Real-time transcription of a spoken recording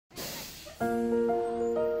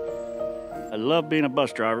I love being a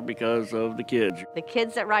bus driver because of the kids. The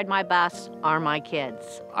kids that ride my bus are my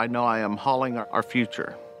kids. I know I am hauling our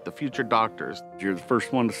future, the future doctors. You're the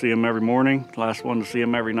first one to see them every morning, the last one to see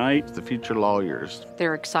them every night. The future lawyers.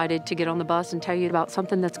 They're excited to get on the bus and tell you about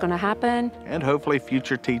something that's going to happen. And hopefully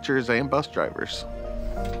future teachers and bus drivers.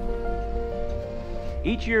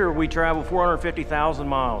 Each year we travel 450,000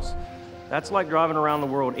 miles. That's like driving around the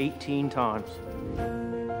world 18 times.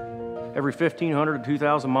 Every 1,500 to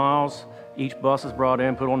 2,000 miles, each bus is brought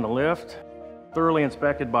in, put on the lift, thoroughly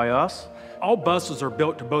inspected by us. All buses are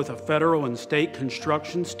built to both a federal and state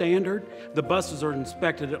construction standard. The buses are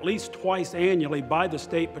inspected at least twice annually by the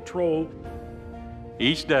State Patrol.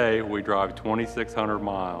 Each day we drive 2,600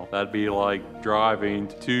 miles. That'd be like driving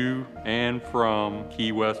to and from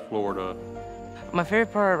Key West, Florida. My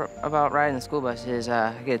favorite part about riding the school bus is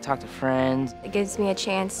I get to talk to friends. It gives me a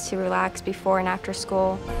chance to relax before and after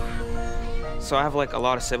school. So I have like a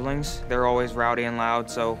lot of siblings. They're always rowdy and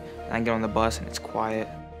loud, so I can get on the bus and it's quiet.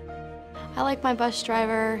 I like my bus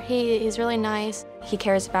driver. He's really nice. He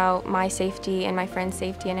cares about my safety and my friend's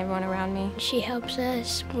safety and everyone around me. She helps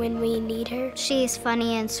us when we need her. She's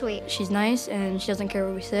funny and sweet. She's nice and she doesn't care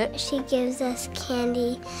where we sit. She gives us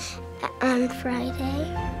candy on Friday.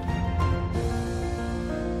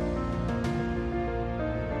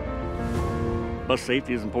 Bus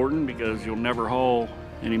safety is important because you'll never haul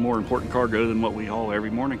any more important cargo than what we haul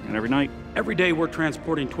every morning and every night. Every day we're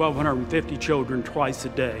transporting 1,250 children twice a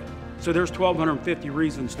day. So there's 1,250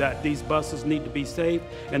 reasons that these buses need to be safe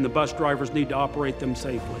and the bus drivers need to operate them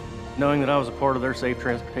safely. Knowing that I was a part of their safe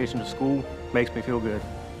transportation to school makes me feel good.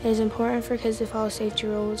 It is important for kids to follow safety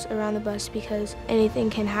rules around the bus because anything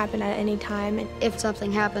can happen at any time. If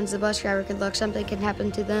something happens, the bus driver could look, something can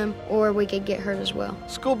happen to them, or we could get hurt as well.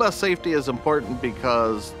 School bus safety is important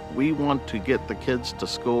because we want to get the kids to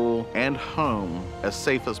school and home as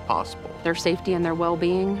safe as possible. Their safety and their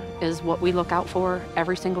well-being is what we look out for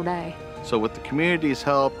every single day. So with the community's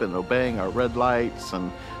help in obeying our red lights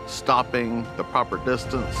and stopping the proper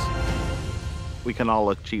distance, we can all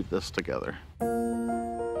achieve this together.